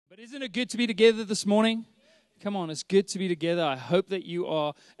But isn't it good to be together this morning? Come on, it's good to be together. I hope that you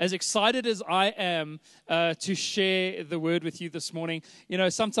are as excited as I am to share the word with you this morning. You know,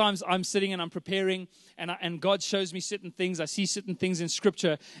 sometimes I'm sitting and I'm preparing, and God shows me certain things. I see certain things in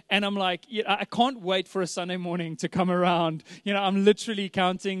Scripture, and I'm like, I can't wait for a Sunday morning to come around. You know, I'm literally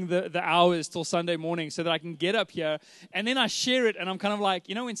counting the hours till Sunday morning so that I can get up here, and then I share it, and I'm kind of like,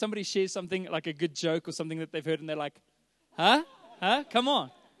 you know, when somebody shares something like a good joke or something that they've heard, and they're like, huh? Come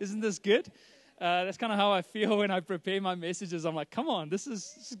on. Isn't this good? That's kind of how I feel when I prepare my messages. I'm like, come on, this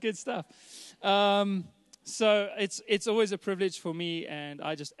is good stuff. So it's always a privilege for me, and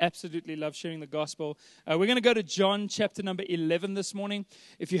I just absolutely love sharing the gospel. We're going to go to John chapter number 11 this morning.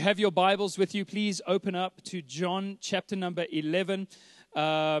 If you have your Bibles with you, please open up to John chapter number 11.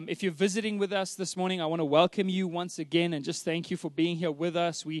 If you're visiting with us this morning, I want to welcome you once again and just thank you for being here with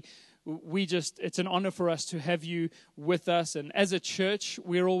us. It's an honor for us to have you with us. And as a church,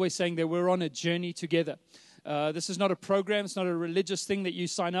 we're always saying that we're on a journey together. This is not a program. It's not a religious thing that you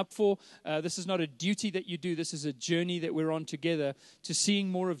sign up for. This is not a duty that you do. This is a journey that we're on together to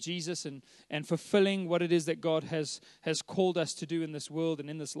seeing more of Jesus and fulfilling what it is that God has called us to do in this world and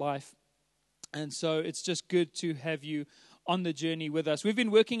in this life. And so it's just good to have you on the journey with us. We've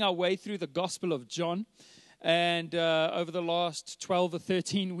been working our way through the Gospel of John. And over the last 12 or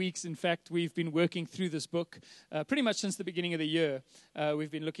 13 weeks, in fact, we've been working through this book pretty much since the beginning of the year.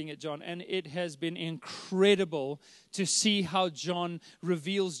 We've been looking at John, and it has been incredible to see how John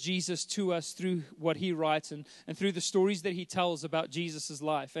reveals Jesus to us through what he writes and through the stories that he tells about Jesus'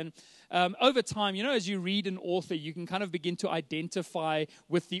 life. And over time, you know, as you read an author, you can kind of begin to identify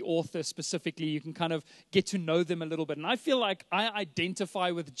with the author specifically. You can kind of get to know them a little bit. And I feel like I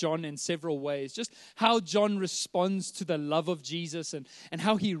identify with John in several ways. Just how John responds to the love of Jesus and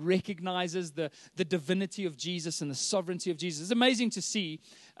how he recognizes the divinity of Jesus and the sovereignty of Jesus. It's amazing to see.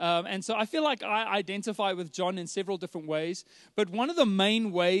 And so I feel like I identify with John in several different ways. But one of the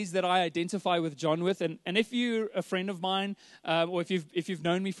main ways that I identify with John with, and if you're a friend of mine, or if you've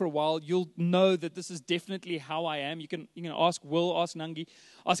known me for a while, you'll know that this is definitely how I am. You can ask Will, ask Nangi,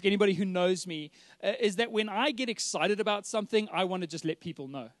 ask anybody who knows me, is that when I get excited about something, I want to just let people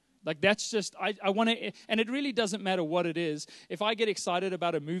know. Like that's just, I want to, and it really doesn't matter what it is. If I get excited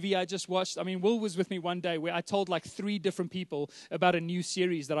about a movie I just watched, I mean, Will was with me one day where I told like 3 different people about a new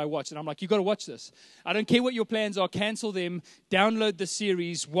series that I watched. And I'm like, you got to watch this. I don't care what your plans are, cancel them, download the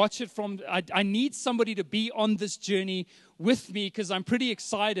series, watch it from, I need somebody to be on this journey with me because I'm pretty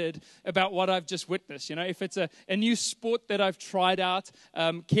excited about what I've just witnessed. You know, if it's a new sport that I've tried out,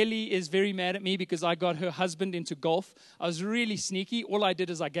 Kelly is very mad at me because I got her husband into golf. I was really sneaky. All I did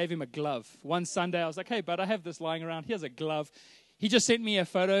is I gave him a glove. One Sunday I was like, hey, bud, I have this lying around. Here's a glove. He just sent me a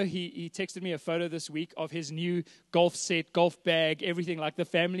photo. He texted me a photo this week of his new golf set, golf bag, everything. Like the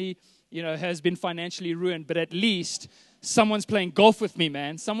family, you know, has been financially ruined, but at least someone's playing golf with me,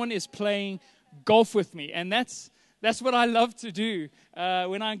 man. Someone is playing golf with me, and that's what I love to do.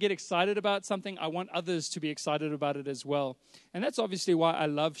 When I get excited about something, I want others to be excited about it as well. And that's obviously why I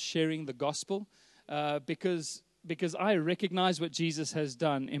love sharing the gospel, because I recognize what Jesus has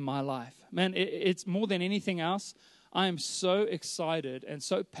done in my life. Man, it's more than anything else. I am so excited and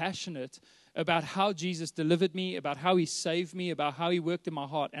so passionate about how Jesus delivered me, about how he saved me, about how he worked in my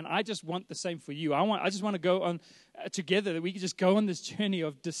heart. And I just want the same for you. I just want to go on together, that we can just go on this journey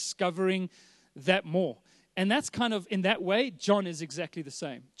of discovering that more. And that's kind of, in that way, John is exactly the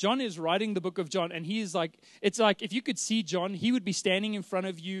same. John is writing the book of John, and he is like, it's like if you could see John, he would be standing in front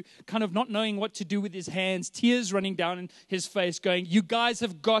of you, kind of not knowing what to do with his hands, tears running down his face, going, you guys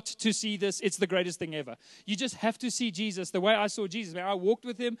have got to see this. It's the greatest thing ever. You just have to see Jesus the way I saw Jesus. Man, I walked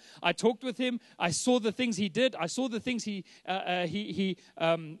with him. I talked with him. I saw the things he did. I saw the things he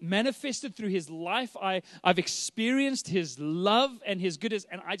manifested through his life. I've experienced his love and his goodness,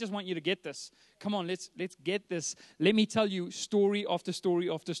 and I just want you to get this. Come on, let's get this. Let me tell you story after story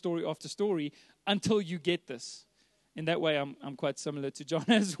after story after story until you get this. In that way, I'm quite similar to John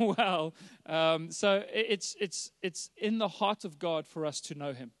as well. So it's in the heart of God for us to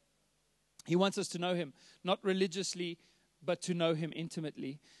know him. He wants us to know him, not religiously, but to know him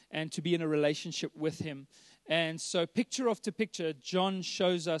intimately and to be in a relationship with him. And so picture after picture, John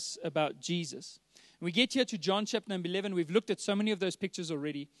shows us about Jesus. We get here to John chapter number 11. We've looked at so many of those pictures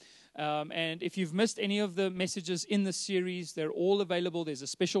already. And if you've missed any of the messages in the series, they're all available. There's a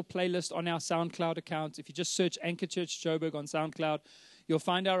special playlist on our SoundCloud account. If you just search Anchor Church Joburg on SoundCloud, you'll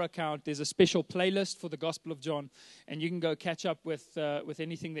find our account. There's a special playlist for the Gospel of John, and you can go catch up with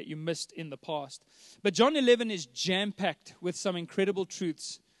anything that you missed in the past. But John 11 is jam-packed with some incredible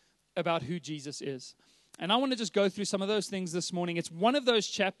truths about who Jesus is. And I want to just go through some of those things this morning. It's one of those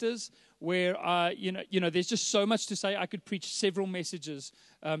chapters where, there's just so much to say. I could preach several messages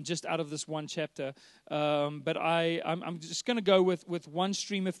just out of this one chapter. But I'm just going to go with one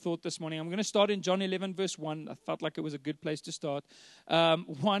stream of thought this morning. I'm going to start in John 11, verse 1. I felt like it was a good place to start. 1,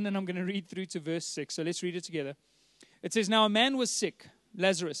 and I'm going to read through to verse 6. So let's read it together. It says, "Now a man was sick,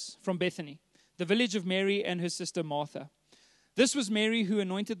 Lazarus, from Bethany, the village of Mary and her sister Martha. This was Mary who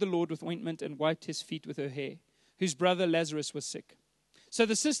anointed the Lord with ointment and wiped his feet with her hair, whose brother Lazarus was sick. So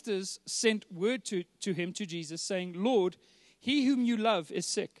the sisters sent word to him, to Jesus, saying, 'Lord, he whom you love is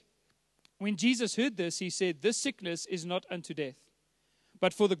sick.' When Jesus heard this, he said, 'This sickness is not unto death,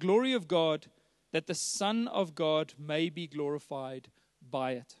 but for the glory of God, that the Son of God may be glorified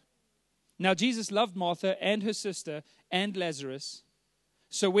by it.' Now Jesus loved Martha and her sister and Lazarus.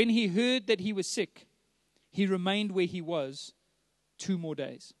 So when he heard that he was sick, he remained where he was 2 more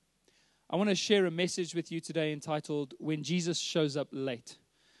days." I want to share a message with you today entitled, "When Jesus Shows Up Late."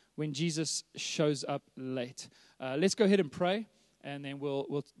 When Jesus shows up late. Let's go ahead and pray, and then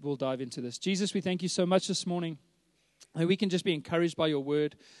we'll dive into this. Jesus, we thank you so much this morning that we can just be encouraged by your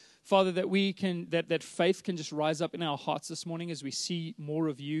word. Father, that we can that faith can just rise up in our hearts this morning as we see more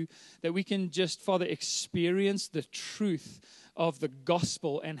of you. That we can just, Father, experience the truth of the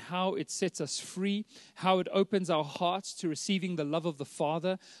gospel and how it sets us free, how it opens our hearts to receiving the love of the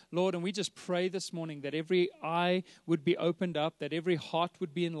Father, Lord. And we just pray this morning that every eye would be opened up, that every heart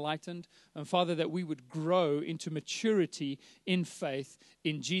would be enlightened, and Father, that we would grow into maturity in faith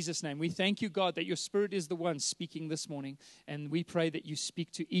in Jesus' name. We thank you, God, that your Spirit is the one speaking this morning, and we pray that you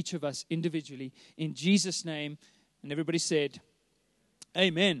speak to each of us individually in Jesus' name. And everybody said,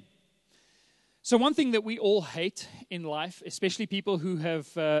 amen. So one thing that we all hate in life, especially people who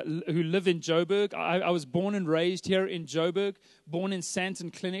live in Joburg. I was born and raised here in Joburg, born in Santon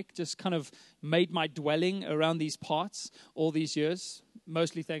Clinic, just kind of made my dwelling around these parts all these years,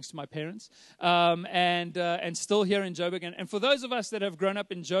 mostly thanks to my parents, and still here in Joburg. And for those of us that have grown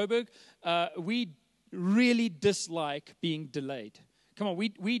up in Joburg, we really dislike being delayed. Come on,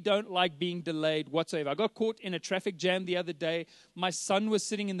 we don't like being delayed whatsoever. I got caught in a traffic jam the other day. My son was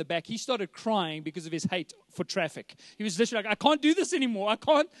sitting in the back. He started crying because of his hate for traffic. He was literally like, "I can't do this anymore. I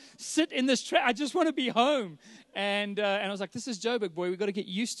can't sit in this traffic. I just want to be home." And I was like, "This is Joburg, boy. We've got to get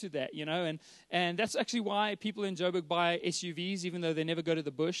used to that, you know." And that's actually why people in Joburg buy SUVs, even though they never go to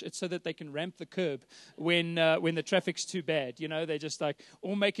the bush. It's so that they can ramp the curb when the traffic's too bad. You know, they just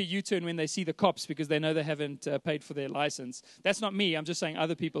or make a U-turn when they see the cops because they know they haven't paid for their license. That's not me. I'm just saying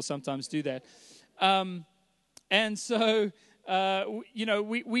other people sometimes do that. And so,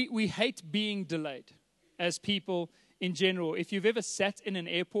 we hate being delayed as people in general. If you've ever sat in an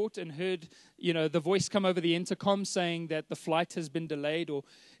airport and heard, the voice come over the intercom saying that the flight has been delayed, or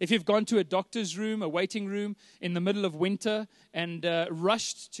if you've gone to a doctor's room, a waiting room in the middle of winter and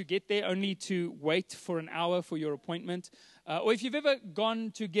rushed to get there only to wait for an hour for your appointment, or if you've ever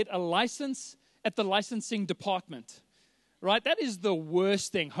gone to get a license at the licensing department, right? That is the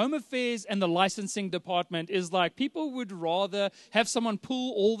worst thing. Home Affairs and the licensing department is like, people would rather have someone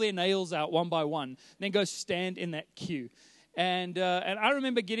pull all their nails out one by one than go stand in that queue. And I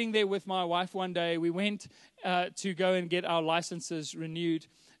remember getting there with my wife one day. We went to go and get our licenses renewed,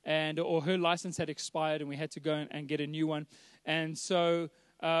 or her license had expired, and we had to go and get a new one. And so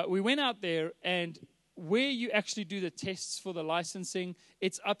we went out there, and where you actually do the tests for the licensing,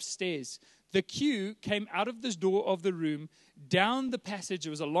 it's upstairs. The queue came out of this door of the room, down the passage. It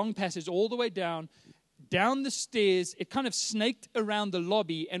was a long passage all the way down the stairs. It kind of snaked around the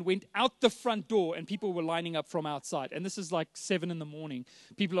lobby and went out the front door, and people were lining up from outside. And this is like 7 a.m.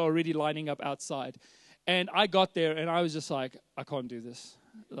 People are already lining up outside. And I got there, and I was just like, I can't do this.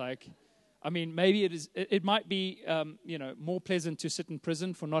 Maybe it might be, more pleasant to sit in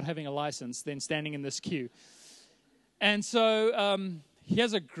prison for not having a license than standing in this queue. And so,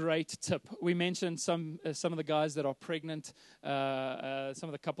 here's a great tip. We mentioned some of the guys that are pregnant, some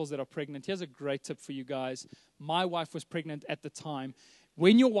of the couples that are pregnant. Here's a great tip for you guys. My wife was pregnant at the time.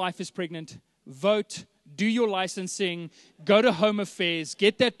 When your wife is pregnant, vote, do your licensing, go to Home Affairs,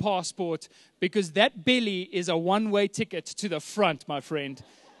 get that passport, because that belly is a one-way ticket to the front, my friend.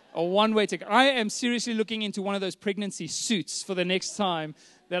 A one-way ticket. I am seriously looking into one of those pregnancy suits for the next time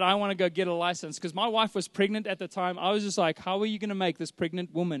that I want to go get a license, because my wife was pregnant at the time. I was just like, how are you going to make this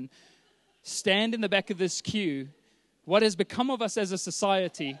pregnant woman stand in the back of this queue? What has become of us as a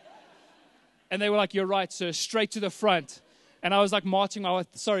society? And they were like, you're right, sir, straight to the front. And I was like marching my wife,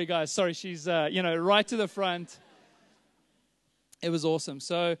 sorry guys, she's, right to the front. It was awesome.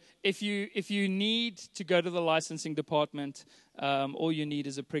 So if you need to go to the licensing department, all you need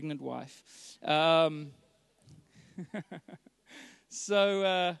is a pregnant wife.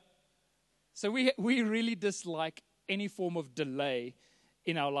 So we really dislike any form of delay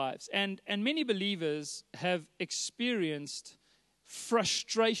in our lives. And many believers have experienced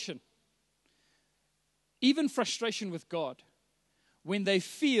frustration, even frustration with God, when they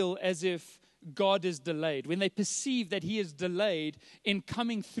feel as if God is delayed, when they perceive that He is delayed in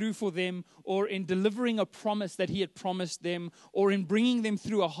coming through for them, or in delivering a promise that He had promised them, or in bringing them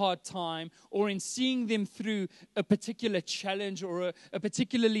through a hard time, or in seeing them through a particular challenge or a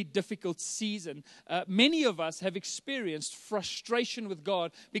particularly difficult season. Many of us have experienced frustration with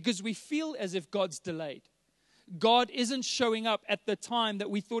God because we feel as if God's delayed. God isn't showing up at the time that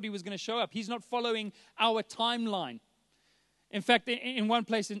we thought He was going to show up. He's not following our timeline. In fact, in one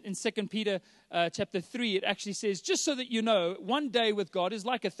place in 2 Peter chapter 3, it actually says, just so that you know, one day with God is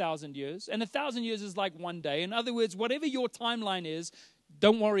like 1,000 years, and 1,000 years is like one day. In other words, whatever your timeline is,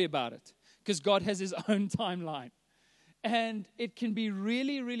 don't worry about it, because God has His own timeline. And it can be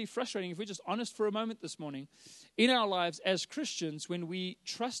really, really frustrating, if we're just honest for a moment this morning, in our lives as Christians, when we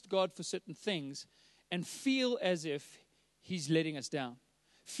trust God for certain things and feel as if He's letting us down,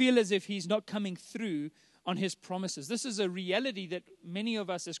 feel as if He's not coming through on His promises. This is a reality that many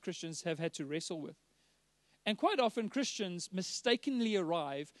of us as Christians have had to wrestle with. And quite often Christians mistakenly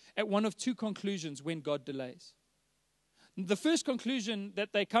arrive at one of two conclusions when God delays. The first conclusion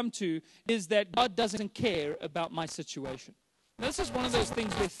that they come to is that God doesn't care about my situation. Now, this is one of those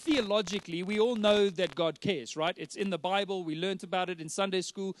things where theologically we all know that God cares, right? It's in the Bible. We learned about it in Sunday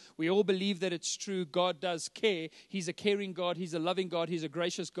school. We all believe that it's true. God does care. He's a caring God. He's a loving God. He's a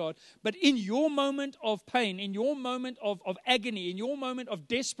gracious God. But in your moment of pain, in your moment of agony, in your moment of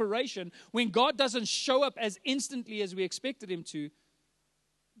desperation, when God doesn't show up as instantly as we expected Him to,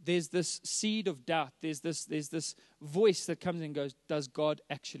 there's this seed of doubt. There's this voice that comes and goes, does God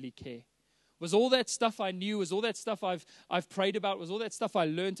actually care? Was all that stuff I knew, was all that stuff I've prayed about, was all that stuff I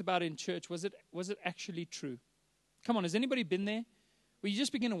learned about in church, was it actually true? Come on, has anybody been there? Where you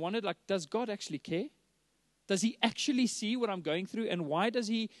just begin to wonder, like, does God actually care? Does He actually see what I'm going through? And why does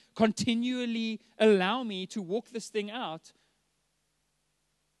He continually allow me to walk this thing out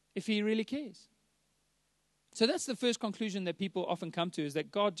if He really cares? So that's the first conclusion that people often come to, is that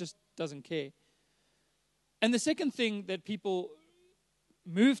God just doesn't care. And the second thing that people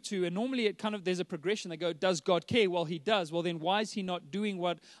move to, and normally there's a progression. They go, does God care? Well, He does. Well, then why is He not doing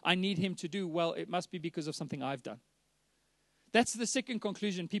what I need Him to do? Well, it must be because of something I've done. That's the second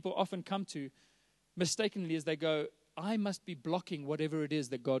conclusion people often come to mistakenly, as they go, I must be blocking whatever it is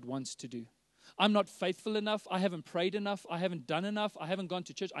that God wants to do. I'm not faithful enough. I haven't prayed enough. I haven't done enough. I haven't gone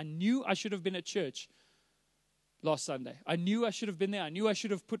to church. I knew I should have been at church last Sunday. I knew I should have been there. I knew I should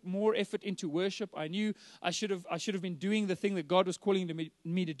have put more effort into worship. I knew I should have been doing the thing that God was calling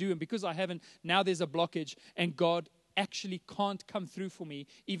me to do. And because I haven't, now there's a blockage, and God actually can't come through for me,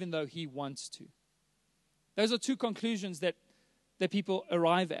 even though He wants to. Those are two conclusions that people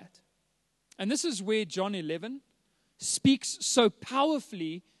arrive at. And this is where John 11 speaks so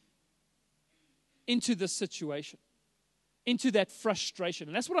powerfully into this situation, into that frustration.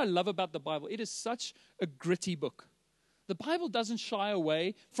 And that's what I love about the Bible. It is such a gritty book. The Bible doesn't shy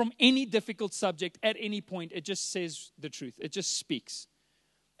away from any difficult subject at any point. It just says the truth. It just speaks.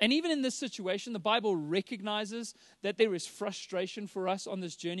 And even in this situation, the Bible recognizes that there is frustration for us on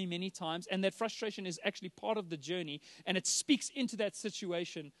this journey many times, and that frustration is actually part of the journey, and it speaks into that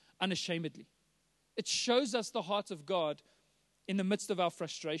situation unashamedly. It shows us the heart of God in the midst of our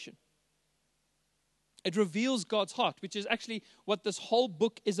frustration. It reveals God's heart, which is actually what this whole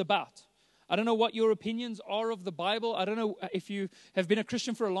book is about. I don't know what your opinions are of the Bible. I don't know if you have been a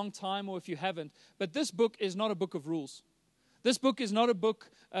Christian for a long time or if you haven't. But this book is not a book of rules. This book is not a book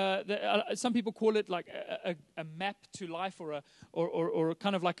that some people call it like a map to life, or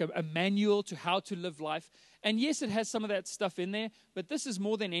kind of like a manual to how to live life. And yes, it has some of that stuff in there. But this is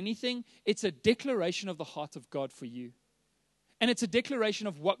more than anything, it's a declaration of the heart of God for you. And it's a declaration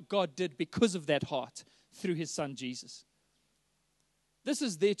of what God did because of that heart through His Son, Jesus. This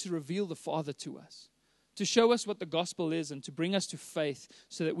is there to reveal the Father to us, to show us what the gospel is, and to bring us to faith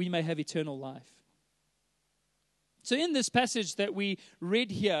so that we may have eternal life. So in this passage that we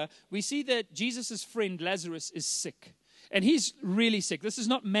read here, we see that Jesus' friend Lazarus is sick. And he's really sick. This is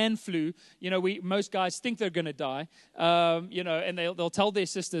not man flu. You know, most guys think they're going to die. And they'll tell their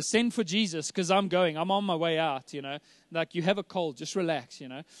sisters, send for Jesus because I'm on my way out, Like, you have a cold, just relax,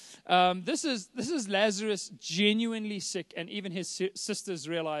 This is Lazarus genuinely sick, and even his sisters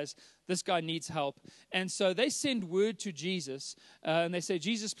realize this guy needs help. And so they send word to Jesus, and they say,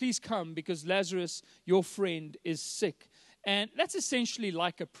 Jesus, please come because Lazarus, your friend, is sick. And that's essentially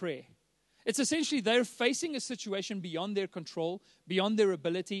like a prayer. It's essentially they're facing a situation beyond their control, beyond their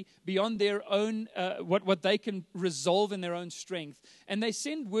ability, beyond their own, what they can resolve in their own strength. And they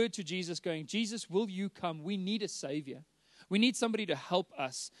send word to Jesus going, Jesus, will you come? We need a Savior. We need somebody to help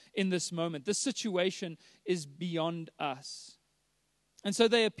us in this moment. This situation is beyond us. And so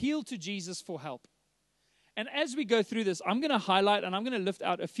they appeal to Jesus for help. And as we go through this, I'm going to highlight and I'm going to lift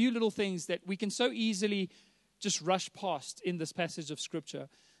out a few little things that we can so easily just rush past in this passage of Scripture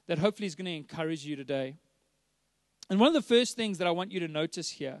that hopefully is going to encourage you today. And one of the first things that I want you to notice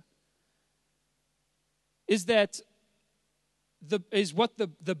here is that what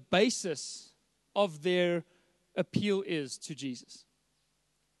the basis of their appeal is to Jesus.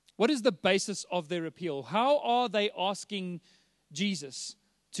 What is the basis of their appeal? How are they asking Jesus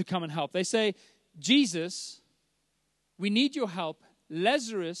to come and help? They say, Jesus, we need your help.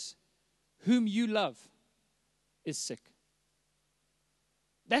 Lazarus, whom you love, is sick.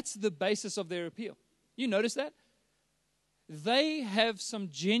 That's the basis of their appeal. You notice that? They have some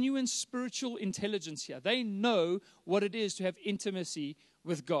genuine spiritual intelligence here. They know what it is to have intimacy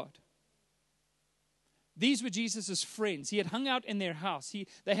with God. These were Jesus' friends. He had hung out in their house.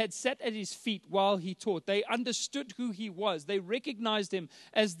 They had sat at his feet while he taught. They understood who he was. They recognized him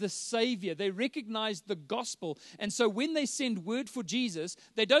as the Savior. They recognized the gospel. And so when they send word for Jesus,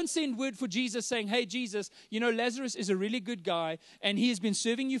 they don't send word for Jesus saying, hey, Jesus, Lazarus is a really good guy, and he has been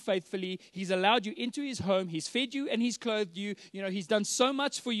serving you faithfully. He's allowed you into his home. He's fed you and he's clothed you. He's done so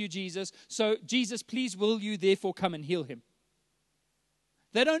much for you, Jesus. So, Jesus, please, will you therefore come and heal him?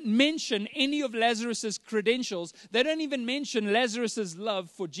 They don't mention any of Lazarus' credentials. They don't even mention Lazarus' love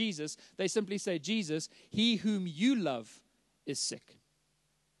for Jesus. They simply say, Jesus, he whom you love is sick.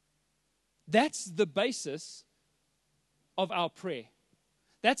 That's the basis of our prayer.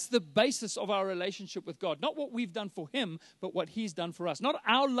 That's the basis of our relationship with God. Not what we've done for him, but what he's done for us. Not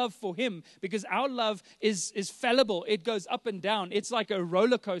our love for him, because our love is fallible. It goes up and down. It's like a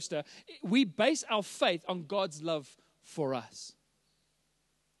roller coaster. We base our faith on God's love for us.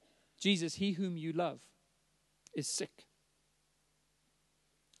 Jesus, he whom you love is sick.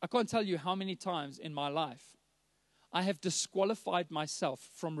 I can't tell you how many times in my life I have disqualified myself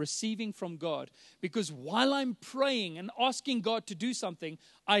from receiving from God because while I'm praying and asking God to do something,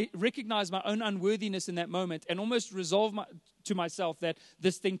 I recognize my own unworthiness in that moment and almost resolve to myself that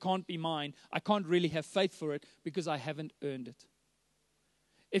this thing can't be mine. I can't really have faith for it because I haven't earned it.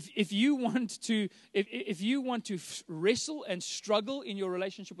 If you want to wrestle and struggle in your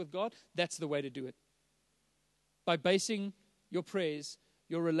relationship with God, that's the way to do it. By basing your prayers,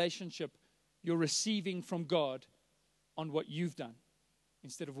 your relationship, your receiving from God on what you've done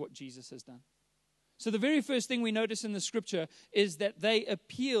instead of what Jesus has done. So the very first thing we notice in the Scripture is that they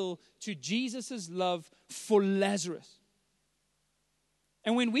appeal to Jesus' love for Lazarus.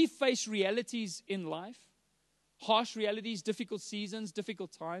 And when we face realities in life, harsh realities, difficult seasons,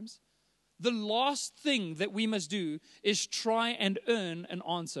 difficult times, the last thing that we must do is try and earn an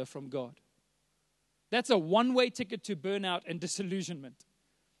answer from God. That's a one-way ticket to burnout and disillusionment.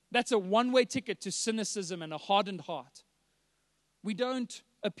 That's a one-way ticket to cynicism and a hardened heart. We don't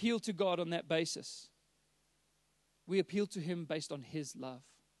appeal to God on that basis. We appeal to him based on his love,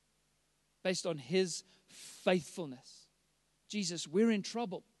 based on his faithfulness. Jesus, we're in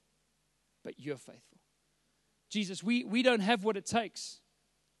trouble, but you're faithful. Jesus, we don't have what it takes,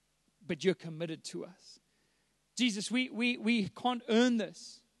 but you're committed to us. Jesus, we can't earn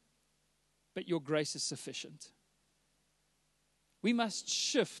this, but your grace is sufficient. We must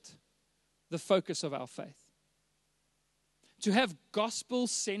shift the focus of our faith. To have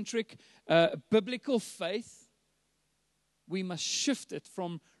gospel-centric, biblical faith, we must shift it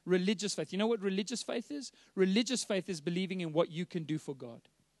from religious faith. You know what religious faith is? Religious faith is believing in what you can do for God.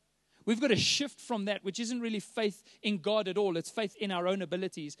 We've got to shift from that, which isn't really faith in God at all. It's faith in our own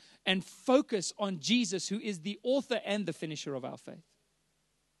abilities, and focus on Jesus, who is the author and the finisher of our faith.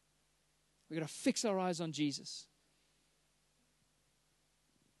 We've got to fix our eyes on Jesus.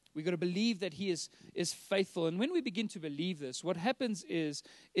 We've got to believe that he is faithful. And when we begin to believe this, what happens is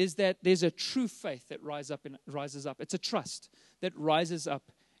that there's a true faith that rises up. It's a trust that rises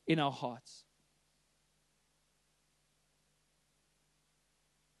up in our hearts.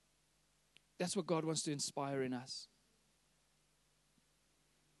 That's what God wants to inspire in us.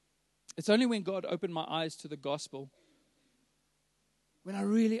 It's only when God opened my eyes to the gospel, when I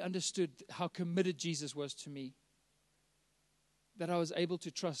really understood how committed Jesus was to me, that I was able to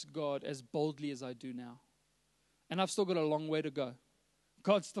trust God as boldly as I do now. And I've still got a long way to go.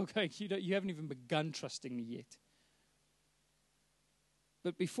 God's still going, you haven't even begun trusting me yet.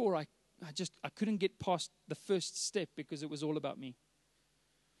 But before, I couldn't get past the first step because it was all about me.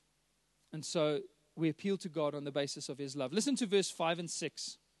 And so we appeal to God on the basis of his love. Listen to verse 5 and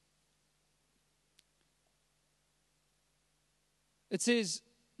 6. It says,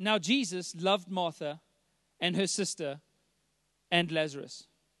 now Jesus loved Martha and her sister and Lazarus.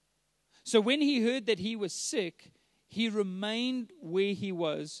 So when he heard that he was sick, he remained where he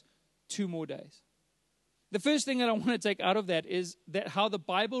was 2 more days. The first thing that I want to take out of that is that how the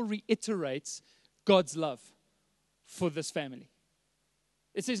Bible reiterates God's love for this family.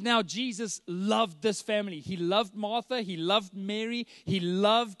 It says, now Jesus loved this family. He loved Martha. He loved Mary. He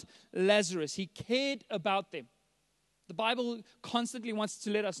loved Lazarus. He cared about them. The Bible constantly wants to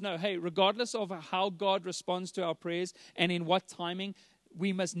let us know, hey, regardless of how God responds to our prayers and in what timing,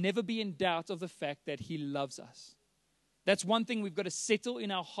 we must never be in doubt of the fact that he loves us. That's one thing we've got to settle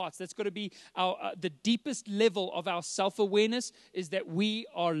in our hearts. That's got to be the deepest level of our self-awareness, is that we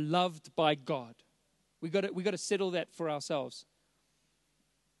are loved by God. We got to settle that for ourselves.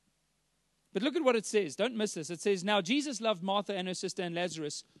 But look at what it says. Don't miss this. It says, now Jesus loved Martha and her sister and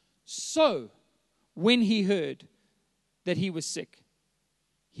Lazarus. So when he heard that he was sick,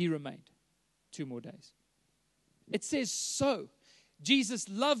 he remained 2 more days. It says so. Jesus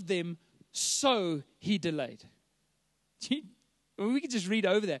loved them, so he delayed. We could just read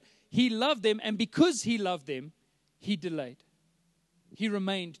over that. He loved them, and because he loved them, he delayed. He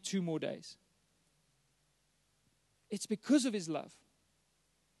remained 2 more days. It's because of his love.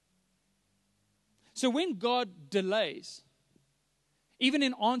 So when God delays, even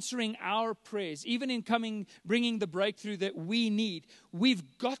in answering our prayers, even in bringing the breakthrough that we need,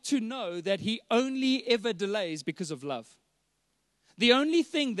 we've got to know that he only ever delays because of love. The only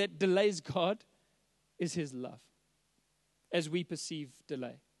thing that delays God is his love, as we perceive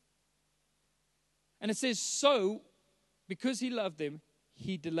delay. And it says, so, because he loved them,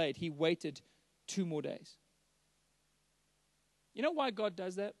 he delayed. He waited 2 more days. You know why God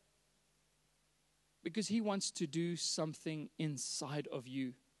does that? Because he wants to do something inside of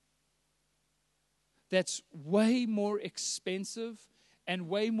you that's way more expensive and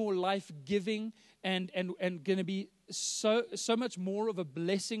way more life-giving and going to be so much more of a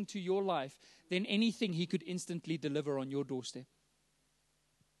blessing to your life than anything he could instantly deliver on your doorstep.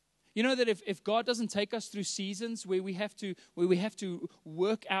 You know that if God doesn't take us through seasons where we have to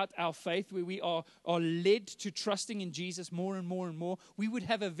work out our faith, where we are led to trusting in Jesus more and more and more, we would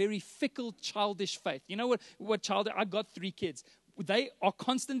have a very fickle, childish faith. You know what child? I got 3 kids. They are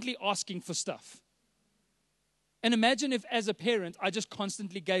constantly asking for stuff. And imagine if, as a parent, I just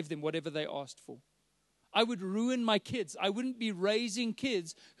constantly gave them whatever they asked for. I would ruin my kids. I wouldn't be raising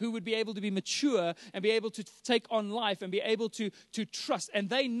kids who would be able to be mature and be able to take on life and be able to trust. And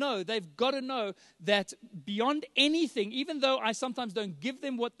they've got to know that beyond anything, even though I sometimes don't give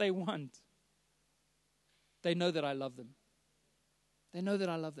them what they want, they know that I love them. They know that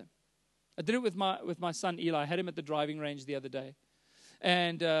I love them. I did it with my son Eli. I had him at the driving range the other day.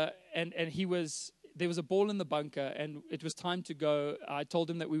 And there was a ball in the bunker, and it was time to go. I told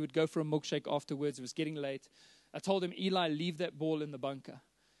him that we would go for a milkshake afterwards. It was getting late. I told him, Eli, leave that ball in the bunker.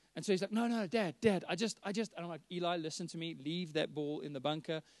 And so he's like, no, Dad, I just. And I'm like, Eli, listen to me. Leave that ball in the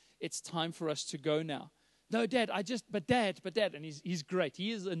bunker. It's time for us to go now. No, Dad, but Dad. And he's great.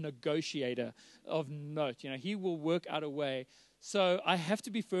 He is a negotiator of note. You know, he will work out a way. So I have to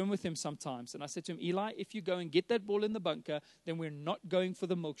be firm with him sometimes. And I said to him, Eli, if you go and get that ball in the bunker, then we're not going for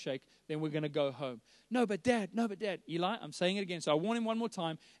the milkshake. Then we're going to go home. No, but Dad. Eli, I'm saying it again. So I warn him one more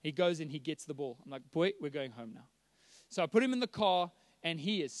time. He goes and he gets the ball. I'm like, boy, we're going home now. So I put him in the car, and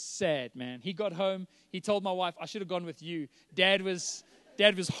he is sad, man. He got home. He told my wife, I should have gone with you. Dad was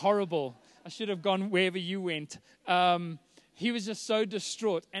horrible. I should have gone wherever you went. He was just so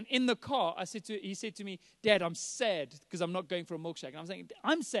distraught. And in the car, he said to me, Dad, I'm sad because I'm not going for a milkshake. And I'm saying,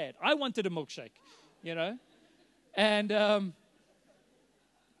 I'm sad. I wanted a milkshake, you know. And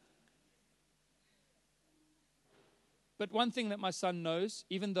but one thing that my son knows,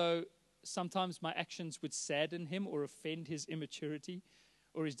 even though sometimes my actions would sadden him or offend his immaturity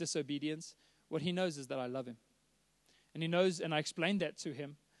or his disobedience, what he knows is that I love him. And he knows, and I explained that to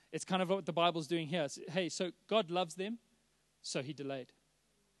him. It's kind of what the Bible's doing here. It's, hey, so God loves them. So he delayed.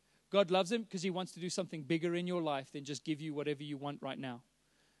 God loves him because he wants to do something bigger in your life than just give you whatever you want right now.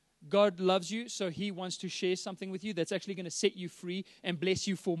 God loves you, so he wants to share something with you that's actually going to set you free and bless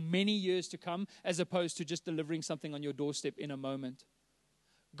you for many years to come, as opposed to just delivering something on your doorstep in a moment.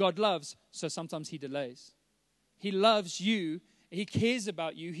 God loves, so sometimes he delays. He loves you. He cares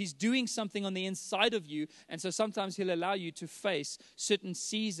about you. He's doing something on the inside of you. And so sometimes he'll allow you to face certain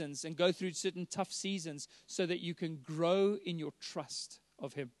seasons and go through certain tough seasons so that you can grow in your trust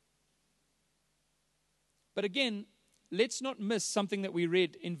of him. But again, let's not miss something that we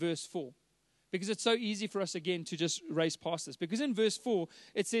read in verse 4. Because it's so easy for us, again, to just race past this. Because in verse 4,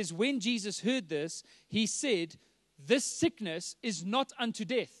 it says, when Jesus heard this, he said, this sickness is not unto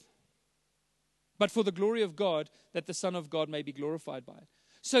death, but for the glory of God, that the Son of God may be glorified by it.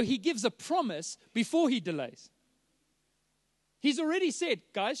 So he gives a promise before he delays. He's already said,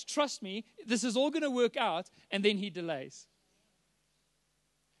 guys, trust me, this is all going to work out, and then he delays.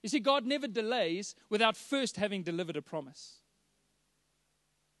 You see, God never delays without first having delivered a promise.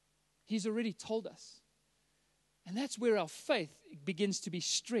 He's already told us. And that's where our faith begins to be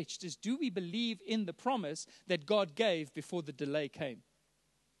stretched, is do we believe in the promise that God gave before the delay came?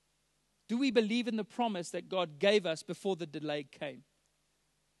 Do we believe in the promise that God gave us before the delay came?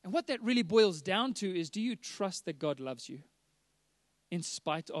 And what that really boils down to is, do you trust that God loves you in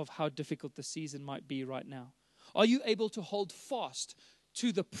spite of how difficult the season might be right now? Are you able to hold fast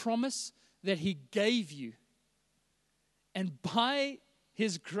to the promise that he gave you, and by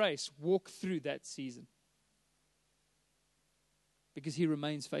his grace walk through that season? Because he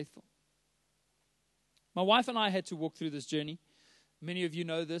remains faithful. My wife and I had to walk through this journey. Many of you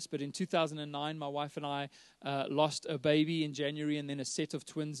know this, but in 2009, my wife and I lost a baby in January and then a set of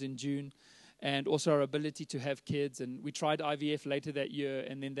twins in June, and also our ability to have kids. And we tried IVF later that year,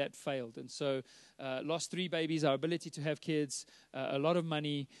 and then that failed. And so lost 3 babies, our ability to have kids, a lot of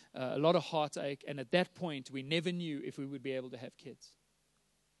money, a lot of heartache. And at that point, we never knew if we would be able to have kids.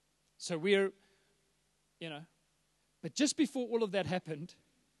 So but just before all of that happened,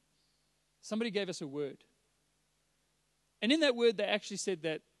 somebody gave us a word. And in that word, they actually said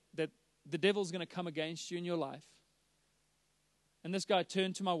that the devil's going to come against you in your life. And this guy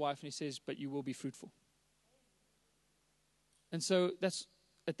turned to my wife and he says, but you will be fruitful. And so that's,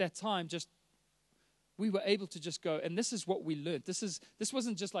 at that time, we were able to just go, and this is what we learned. This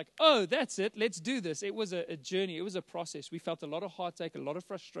wasn't just like, oh, that's it, let's do this. It was a journey. It was a process. We felt a lot of heartache, a lot of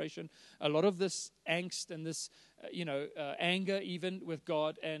frustration, a lot of this angst and this, anger even with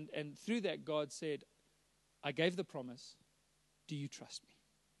God. And through that, God said, I gave the promise. Do you trust me?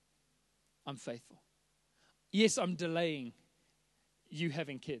 I'm faithful. Yes, I'm delaying you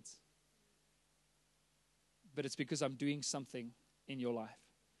having kids, but it's because I'm doing something in your life.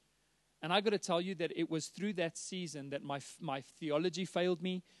 And I got to tell you that it was through that season that my theology failed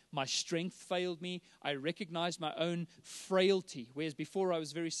me, my strength failed me. I recognized my own frailty, whereas before I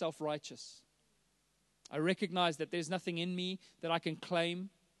was very self-righteous. I recognized that there's nothing in me that I can claim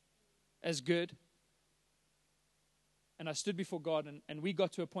as good. And I stood before God, and we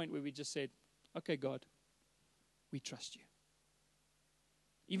got to a point where we just said, okay, God, we trust you.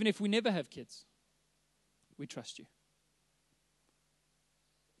 Even if we never have kids, we trust you.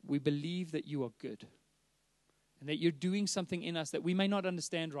 We believe that you are good and that you're doing something in us that we may not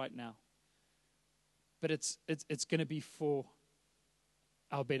understand right now. But it's going to be for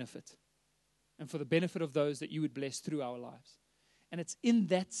our benefit and for the benefit of those that you would bless through our lives. And it's in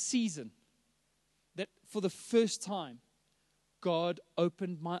that season that for the first time, God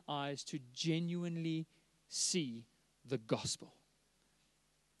opened my eyes to genuinely see the gospel.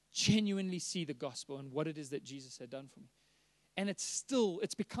 Genuinely see the gospel and what it is that Jesus had done for me. And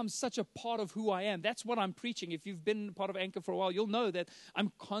it's become such a part of who I am. That's what I'm preaching. If you've been part of Anchor for a while, you'll know that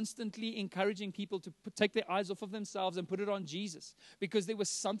I'm constantly encouraging people to take their eyes off of themselves and put it on Jesus. Because there was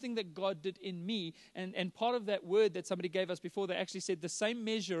something that God did in me. And part of that word that somebody gave us before, they actually said the same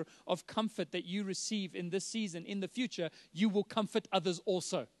measure of comfort that you receive in this season, in the future, you will comfort others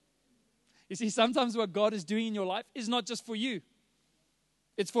also. You see, sometimes what God is doing in your life is not just for you.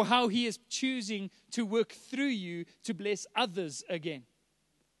 It's for how he is choosing to work through you to bless others again.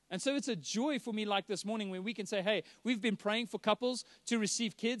 And so it's a joy for me, like this morning, when we can say, hey, we've been praying for couples to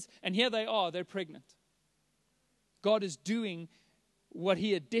receive kids, and here they are, they're pregnant. God is doing what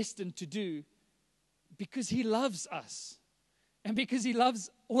he had destined to do because he loves us and because he loves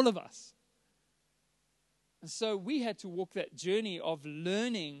all of us. And so we had to walk that journey of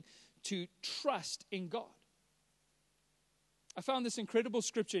learning to trust in God. I found this incredible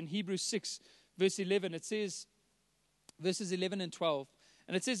scripture in Hebrews 6, verse 11. It says, verses 11 and 12.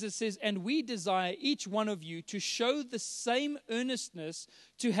 And it says, and we desire each one of you to show the same earnestness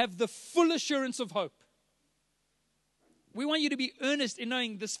to have the full assurance of hope. We want you to be earnest in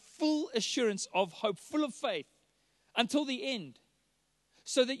knowing this full assurance of hope, full of faith, until the end,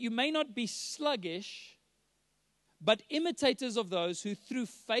 so that you may not be sluggish, but imitators of those who through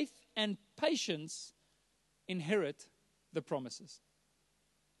faith and patience inherit the promises.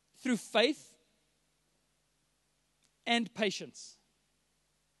 Through faith and patience,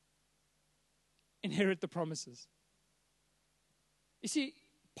 inherit the promises. You see,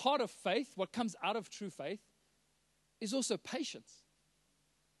 part of faith, what comes out of true faith, is also patience.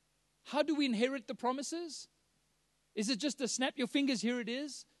 How do we inherit the promises? Is it just a snap your fingers, here it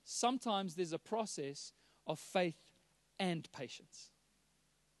is? Sometimes there's a process of faith and patience.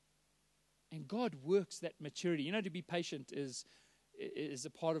 And God works that maturity. You know, to be patient is a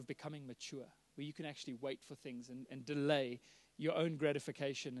part of becoming mature, where you can actually wait for things and delay your own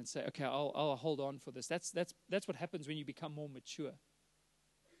gratification and say, okay, I'll hold on for this. That's what happens when you become more mature.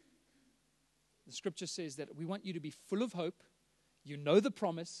 The scripture says that we want you to be full of hope. You know the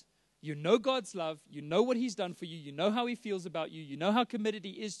promise. You know God's love. You know what He's done for you. You know how He feels about you. You know how committed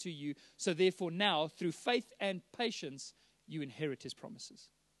He is to you. So therefore now, through faith and patience, you inherit His promises.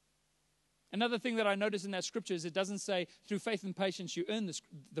 Another thing that I notice in that scripture is it doesn't say through faith and patience you earn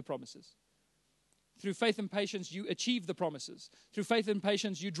the promises. Through faith and patience you achieve the promises. Through faith and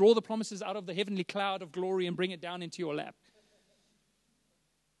patience you draw the promises out of the heavenly cloud of glory and bring it down into your lap.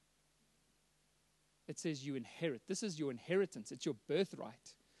 It says you inherit. This is your inheritance. It's your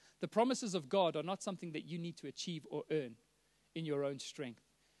birthright. The promises of God are not something that you need to achieve or earn in your own strength.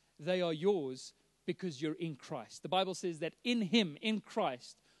 They are yours because you're in Christ. The Bible says that in Him, in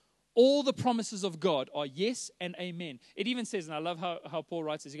Christ, all the promises of God are yes and amen. It even says, and I love how Paul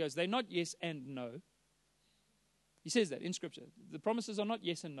writes this, he goes, they're not yes and no. He says that in Scripture. The promises are not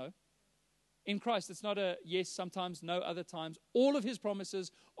yes and no. In Christ, it's not a yes sometimes, no other times. All of His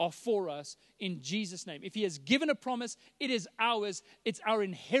promises are for us in Jesus' name. If He has given a promise, it is ours. It's our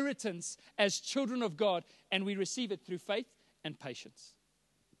inheritance as children of God, and we receive it through faith and patience.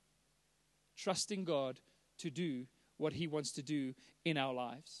 Trusting God to do what He wants to do in our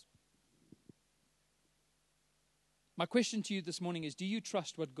lives. My question to you this morning is, do you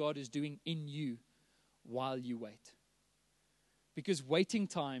trust what God is doing in you while you wait? Because waiting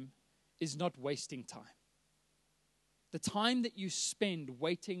time is not wasting time. The time that you spend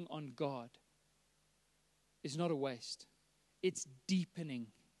waiting on God is not a waste. It's deepening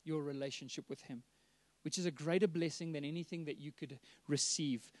your relationship with Him, which is a greater blessing than anything that you could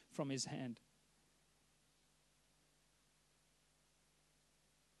receive from His hand.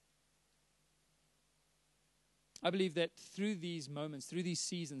 I believe that through these moments, through these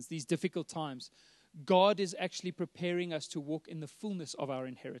seasons, these difficult times, God is actually preparing us to walk in the fullness of our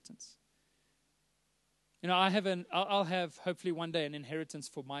inheritance. You know, I'll have hopefully one day an inheritance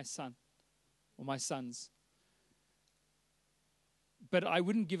for my son or my sons. But I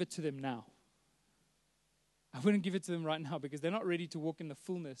wouldn't give it to them now. I wouldn't give it to them right now because they're not ready to walk in the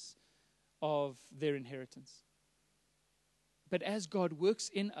fullness of their inheritance. But as God works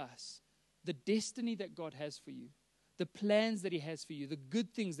in us, the destiny that God has for you, the plans that He has for you, the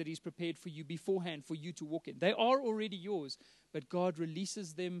good things that He's prepared for you beforehand for you to walk in, they are already yours, but God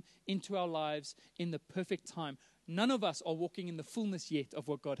releases them into our lives in the perfect time. None of us are walking in the fullness yet of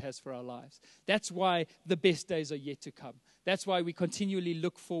what God has for our lives. That's why the best days are yet to come. That's why we continually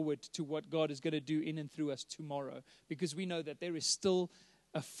look forward to what God is going to do in and through us tomorrow, because we know that there is still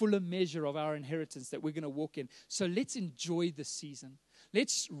a fuller measure of our inheritance that we're going to walk in. So let's enjoy this season.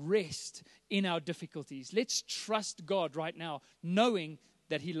 Let's rest in our difficulties. Let's trust God right now, knowing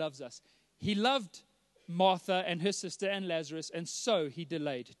that He loves us. He loved Martha and her sister and Lazarus, and so He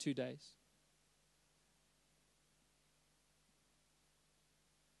delayed 2 days.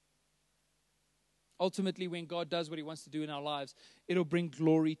 Ultimately, when God does what He wants to do in our lives, it'll bring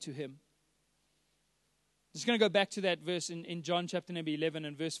glory to Him. I'm just going to go back to that verse in John chapter number 11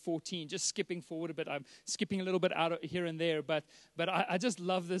 and verse 14, just skipping forward a bit. I'm skipping a little bit out of here and there, but I just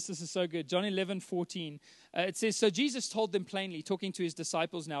love this. This is so good. John 11:14, it says, so Jesus told them plainly, talking to His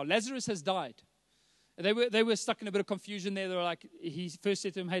disciples now, Lazarus has died. They were stuck in a bit of confusion there. They were like, He first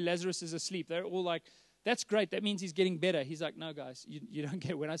said to them, hey, Lazarus is asleep. They're all like, that's great. That means he's getting better. He's like, no, guys, you don't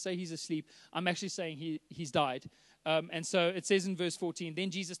get it. When I say he's asleep, I'm actually saying he's died. And so it says in verse 14,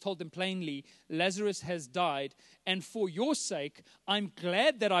 then Jesus told them plainly, Lazarus has died, and for your sake, I'm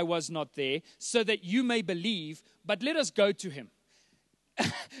glad that I was not there, so that you may believe, but let us go to him.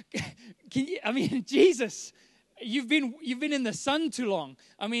 Jesus, you've been in the sun too long.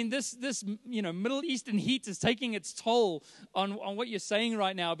 I mean, this Middle Eastern heat is taking its toll on what you're saying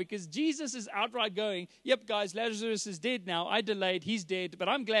right now, because Jesus is outright going, yep, guys, Lazarus is dead now. I delayed, he's dead, but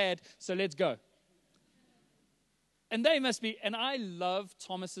I'm glad, so let's go. And they must be, and I love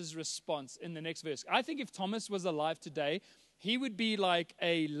Thomas's response in the next verse. I think if Thomas was alive today, he would be like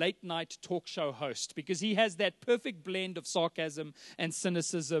a late night talk show host, because he has that perfect blend of sarcasm and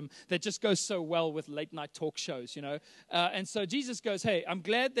cynicism that just goes so well with late night talk shows, you know. And so Jesus goes, hey, I'm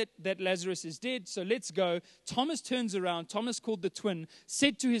glad that Lazarus is dead, so let's go. Thomas turns around. Thomas, called the twin,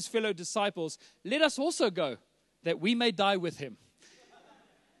 said to his fellow disciples, let us also go, that we may die with him.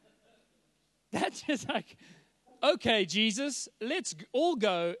 That's just like, okay, Jesus, let's all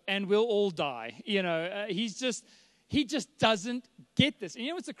go and we'll all die. He just doesn't get this. And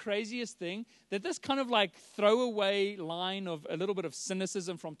you know what's the craziest thing? That this kind of like throwaway line of a little bit of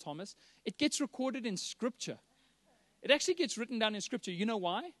cynicism from Thomas, it gets recorded in Scripture. It actually gets written down in Scripture. You know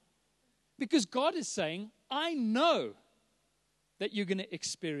why? Because God is saying, I know that you're going to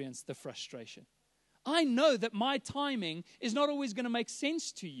experience the frustration. I know that my timing is not always going to make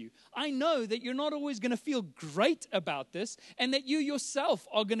sense to you. I know that you're not always going to feel great about this, and that you yourself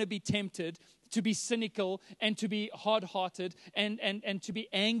are going to be tempted to be cynical and to be hard-hearted and to be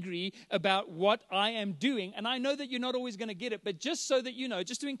angry about what I am doing. And I know that you're not always going to get it, but just so that you know,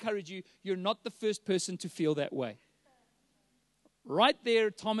 just to encourage you, you're not the first person to feel that way. Right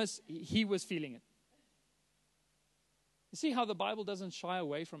there, Thomas, he was feeling it. You see how the Bible doesn't shy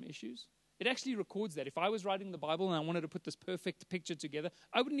away from issues? It actually records that. If I was writing the Bible and I wanted to put this perfect picture together,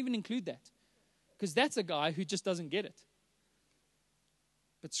 I wouldn't even include that. Because that's a guy who just doesn't get it.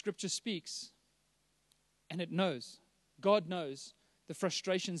 But Scripture speaks, and it knows. God knows the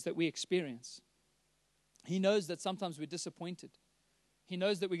frustrations that we experience. He knows that sometimes we're disappointed. He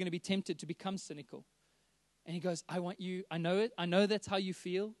knows that we're going to be tempted to become cynical. And he goes, I want you, I know it. I know that's how you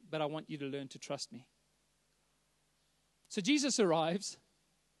feel, but I want you to learn to trust me. So Jesus arrives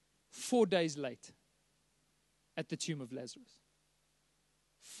 4 days late at the tomb of Lazarus.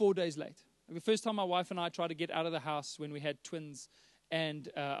 4 days late. The first time my wife and I tried to get out of the house when we had twins and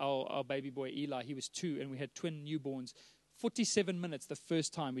our baby boy Eli, he was 2, and we had twin newborns. 47 minutes the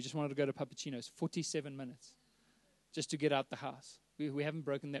first time. We just wanted to go to Pappuccino's. 47 minutes just to get out the house. We haven't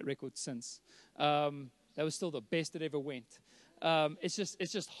broken that record since. That was still the best it ever went. It's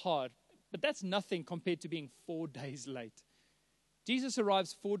just hard. But that's nothing compared to being 4 days late. Jesus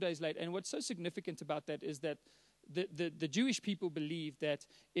arrives 4 days late. And what's so significant about that is that the Jewish people believe that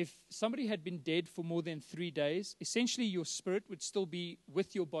if somebody had been dead for more than 3 days, essentially your spirit would still be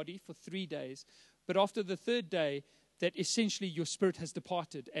with your body for 3 days. But after the third day, that essentially your spirit has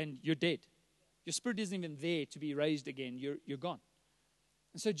departed and you're dead. Your spirit isn't even there to be raised again. You're gone.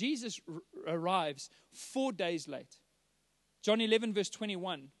 And so Jesus arrives 4 days late. John 11, verse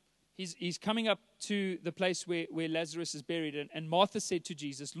 21, he's coming up to the place where Lazarus is buried. And Martha said to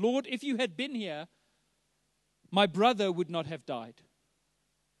Jesus, Lord, if you had been here, my brother would not have died.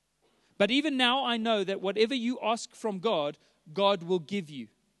 But even now I know that whatever you ask from God, God will give you.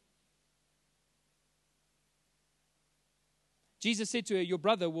 Jesus said to her, your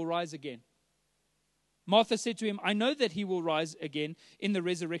brother will rise again. Martha said to him, I know that he will rise again in the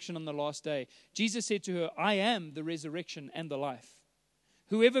resurrection on the last day. Jesus said to her, I am the resurrection and the life.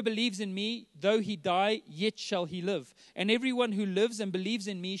 Whoever believes in me, though he die, yet shall he live. And everyone who lives and believes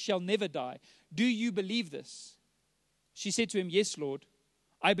in me shall never die. Do you believe this? She said to him, yes, Lord.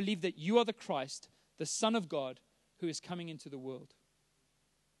 I believe that you are the Christ, the Son of God, who is coming into the world.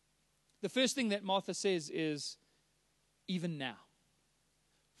 The first thing that Martha says is, even now.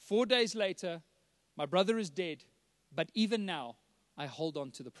 4 days later, my brother is dead, but even now, I hold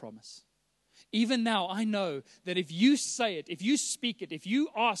on to the promise. Even now, I know that if you say it, if you speak it, if you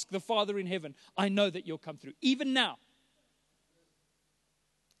ask the Father in heaven, I know that you'll come through. Even now.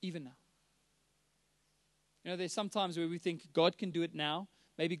 Even now. You know, there's some times where we think God can do it now.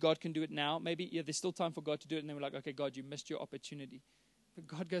 Maybe God can do it now. Maybe there's still time for God to do it. And then we're like, okay, God, you missed your opportunity. But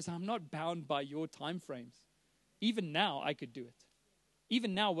God goes, I'm not bound by your time frames. Even now, I could do it.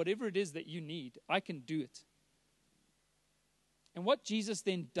 Even now, whatever it is that you need, I can do it. And what Jesus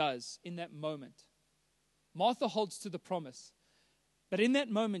then does in that moment, Martha holds to the promise. But in that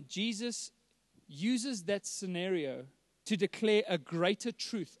moment, Jesus uses that scenario to declare a greater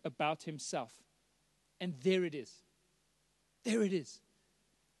truth about himself. And there it is. There it is.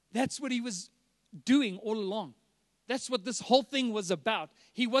 That's what he was doing all along. That's what this whole thing was about.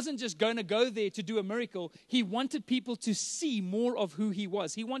 He wasn't just going to go there to do a miracle. He wanted people to see more of who he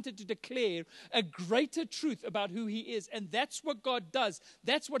was. He wanted to declare a greater truth about who he is. And that's what God does.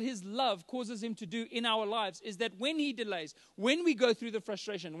 That's what his love causes him to do in our lives, is that when he delays, when we go through the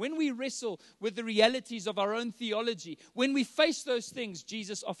frustration, when we wrestle with the realities of our own theology, when we face those things,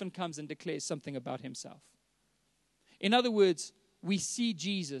 Jesus often comes and declares something about himself. In other words, we see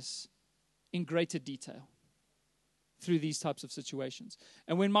Jesus in greater detail through these types of situations.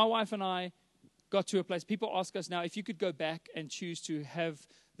 And when my wife and I got to a place, people ask us now, if you could go back and choose to have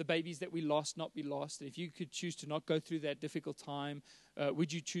the babies that we lost not be lost, and if you could choose to not go through that difficult time,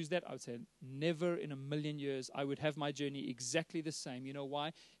 would you choose that? I would say, never in a million years. I would have my journey exactly the same. You know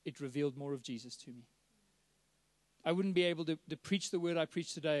why? It revealed more of Jesus to me. I wouldn't be able to preach the word I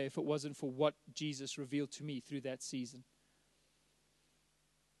preach today if it wasn't for what Jesus revealed to me through that season.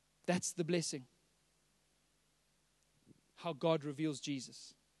 That's the blessing. how God reveals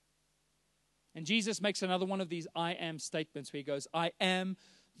Jesus. And Jesus makes another one of these I am statements where he goes, I am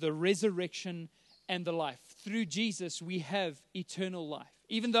the resurrection and the life. Through Jesus, we have eternal life.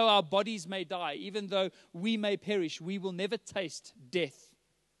 Even though our bodies may die, even though we may perish, we will never taste death.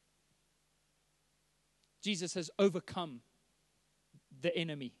 Jesus has overcome the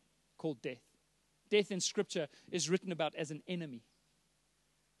enemy called death. Death in Scripture is written about as an enemy.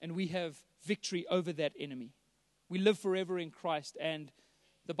 And we have victory over that enemy. We live forever in Christ. And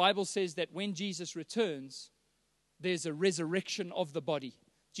the Bible says that when Jesus returns, there's a resurrection of the body.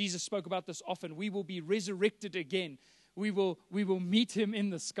 Jesus spoke about this often. We will be resurrected again. We will meet him in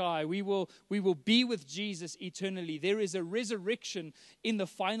the sky. We will be with Jesus eternally. There is a resurrection in the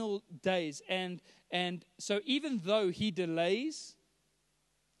final days. And so even though he delays,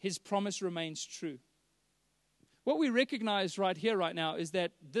 his promise remains true. What we recognize right here, right now, is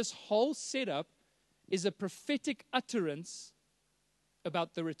that this whole setup is a prophetic utterance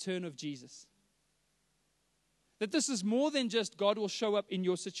about the return of Jesus. That this is more than just God will show up in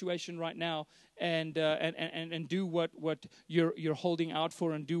your situation right now and do what you're holding out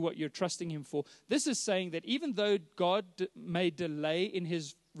for and do what you're trusting him for. This is saying that even though God may delay in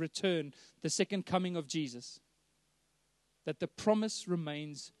his return, the second coming of Jesus, that the promise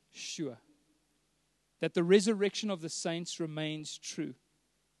remains sure. That the resurrection of the saints remains true.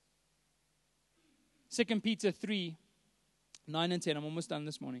 2 Peter 3, 9 and 10. I'm almost done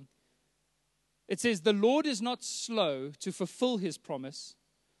this morning. It says, the Lord is not slow to fulfill his promise,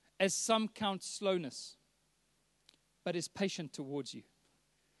 as some count slowness, but is patient towards you.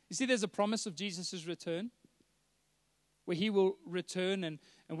 You see, there's a promise of Jesus' return, where he will return and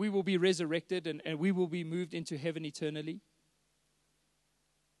we will be resurrected and we will be moved into heaven eternally.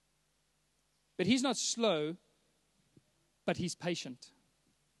 But he's not slow, but he's patient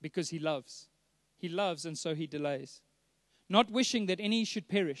because he loves. He loves, and so he delays. Not wishing that any should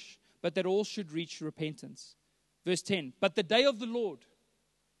perish, but that all should reach repentance. Verse 10, but the day of the Lord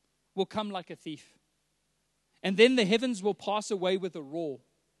will come like a thief. And then the heavens will pass away with a roar.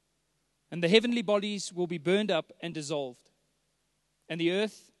 And the heavenly bodies will be burned up and dissolved. And the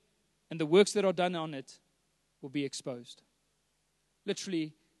earth and the works that are done on it will be exposed.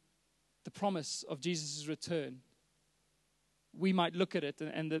 Literally, the promise of Jesus' return, we might look at it,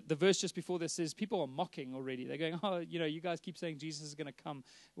 and the verse just before this says, people are mocking already. They're going, oh, you guys keep saying Jesus is going to come.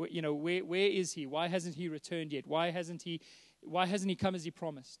 Where is he? Why hasn't he returned yet? Why hasn't he come as he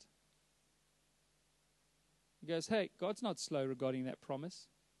promised? He goes, hey, God's not slow regarding that promise.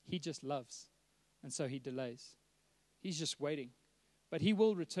 He just loves, and so he delays. He's just waiting. But he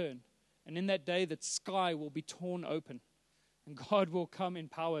will return, and in that day, the sky will be torn open. And God will come in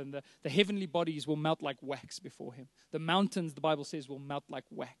power, and the heavenly bodies will melt like wax before him. The mountains, the Bible says, will melt like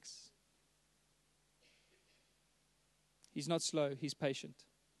wax. He's not slow, he's patient.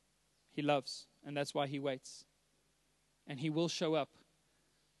 He loves, and that's why he waits. And he will show up,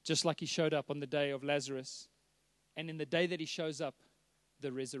 just like he showed up on the day of Lazarus. And in the day that he shows up,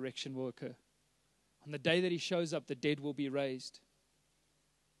 the resurrection will occur. On the day that he shows up, the dead will be raised.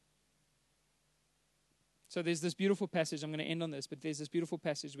 So there's this beautiful passage, I'm going to end on this, but there's this beautiful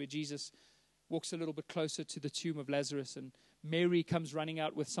passage where Jesus walks a little bit closer to the tomb of Lazarus, and Mary comes running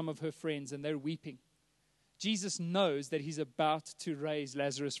out with some of her friends, and they're weeping. Jesus knows that he's about to raise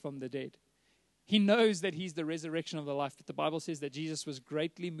Lazarus from the dead. He knows that he's the resurrection of the life, but the Bible says that Jesus was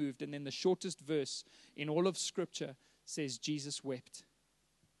greatly moved, and then the shortest verse in all of Scripture says Jesus wept.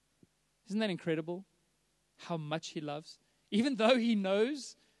 Isn't that incredible? How much he loves. Even though he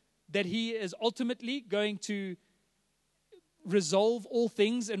knows that he is ultimately going to resolve all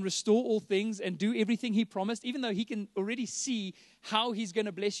things and restore all things and do everything he promised, even though he can already see how he's going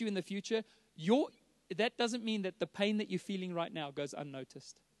to bless you in the future, that doesn't mean that the pain that you're feeling right now goes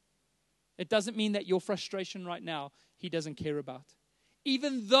unnoticed. It doesn't mean that your frustration right now, he doesn't care about.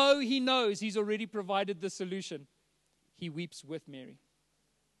 Even though he knows he's already provided the solution, he weeps with Mary.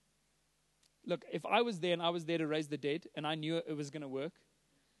 Look, if I was there and I was there to raise the dead and I knew it was going to work,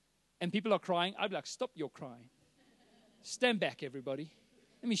 and people are crying, I'd be like, stop your crying. Stand back, everybody.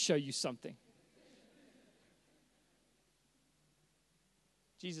 Let me show you something.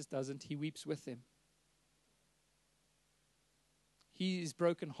 Jesus doesn't. He weeps with them. He is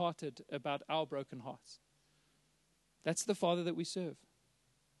brokenhearted about our broken hearts. That's the Father that we serve.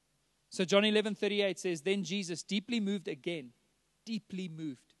 So John 11:38 says, then Jesus, deeply moved again,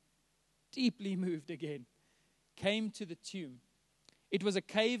 came to the tomb. It was a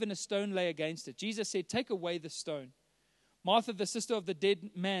cave and a stone lay against it. Jesus said, take away the stone. Martha, the sister of the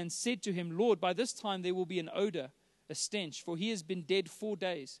dead man, said to him, Lord, by this time there will be an odor, a stench, for he has been dead 4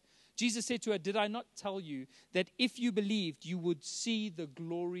 days. Jesus said to her, "Did I not tell you that if you believed, you would see the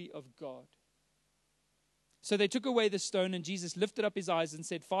glory of God?" So they took away the stone, and Jesus lifted up his eyes and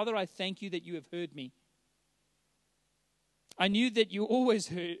said, "Father, I thank you that you have heard me. I knew that you always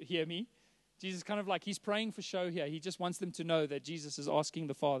hear me." Jesus kind of like, he's praying for show here. He just wants them to know that Jesus is asking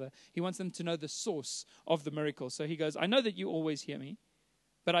the Father. He wants them to know the source of the miracle. So he goes, "I know that you always hear me,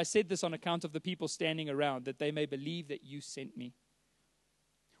 but I said this on account of the people standing around, that they may believe that you sent me."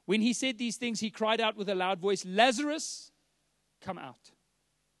 When he said these things, he cried out with a loud voice, "Lazarus, come out."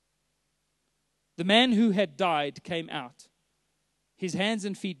 The man who had died came out, his hands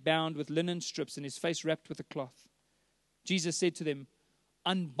and feet bound with linen strips and his face wrapped with a cloth. Jesus said to them,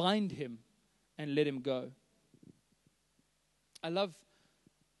 "Unbind him and let him go." I love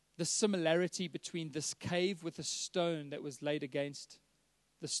the similarity between this cave with a stone that was laid against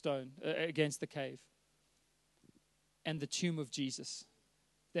the stone, against the cave, and the tomb of Jesus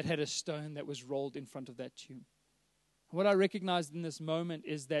that had a stone that was rolled in front of that tomb. What I recognized in this moment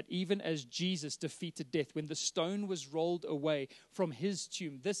is that even as Jesus defeated death, when the stone was rolled away from his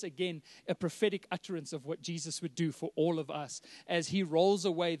tomb, this again, a prophetic utterance of what Jesus would do for all of us as he rolls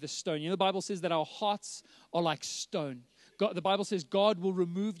away the stone. You know, the Bible says that our hearts are like stone. God, the Bible says God will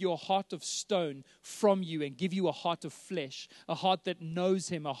remove your heart of stone from you and give you a heart of flesh, a heart that knows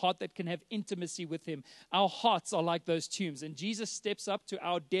him, a heart that can have intimacy with him. Our hearts are like those tombs. And Jesus steps up to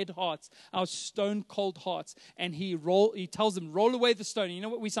our dead hearts, our stone cold hearts, and he tells them, "Roll away the stone." And you know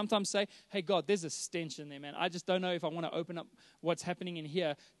what we sometimes say? "Hey God, there's a stench in there, man. I just don't know if I want to open up what's happening in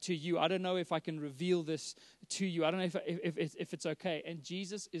here to you. I don't know if I can reveal this to you. I don't know if it's okay." And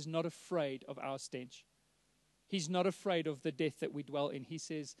Jesus is not afraid of our stench. He's not afraid of the death that we dwell in. He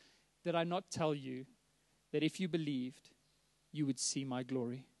says, "Did I not tell you that if you believed, you would see my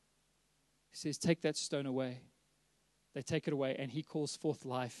glory?" He says, "Take that stone away." They take it away, and he calls forth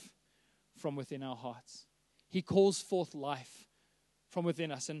life from within our hearts. He calls forth life from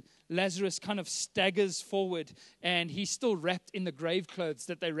within us. And Lazarus kind of staggers forward, and he's still wrapped in the grave clothes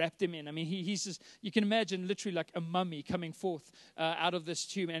that they wrapped him in. I mean, he's just, you can imagine literally like a mummy coming forth out of this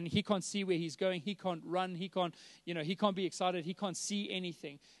tomb, and he can't see where he's going. He can't run. He can't be excited. He can't see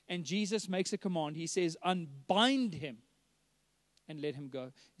anything. And Jesus makes a command. He says, "Unbind him and let him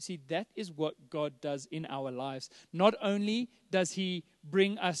go." You see, that is what God does in our lives. Not only does he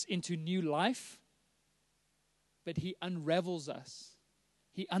bring us into new life, but he unravels us.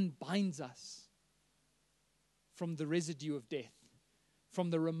 He unbinds us from the residue of death, from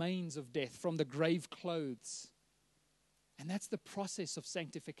the remains of death, from the grave clothes. And that's the process of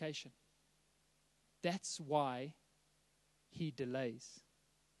sanctification. That's why he delays,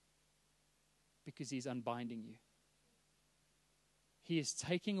 because he's unbinding you. He is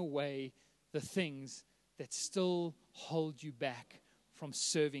taking away the things that still hold you back from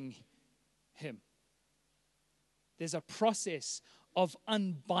serving him. There's a process of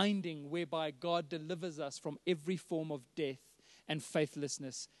unbinding whereby God delivers us from every form of death and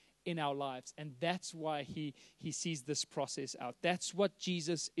faithlessness in our lives. And that's why he sees this process out. That's what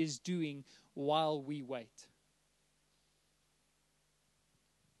Jesus is doing while we wait.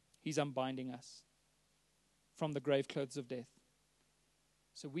 He's unbinding us from the grave clothes of death,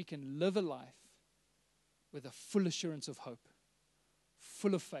 so we can live a life with a full assurance of hope,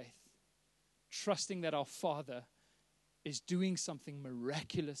 full of faith, trusting that our Father is doing something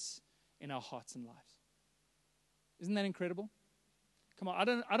miraculous in our hearts and lives. Isn't that incredible? Come on,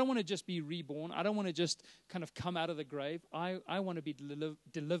 I don't want to just be reborn. I don't want to just kind of come out of the grave. I want to be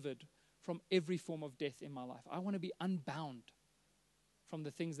delivered from every form of death in my life. I want to be unbound from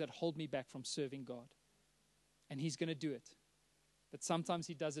the things that hold me back from serving God. And he's going to do it. But sometimes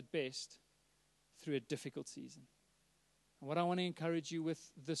he does it best through a difficult season. And what I want to encourage you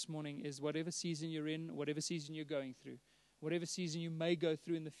with this morning is whatever season you're in, whatever season you're going through, whatever season you may go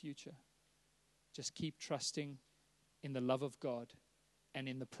through in the future, just keep trusting in the love of God and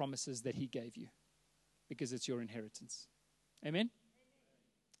in the promises that he gave you, because it's your inheritance. Amen?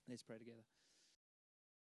 Let's pray together.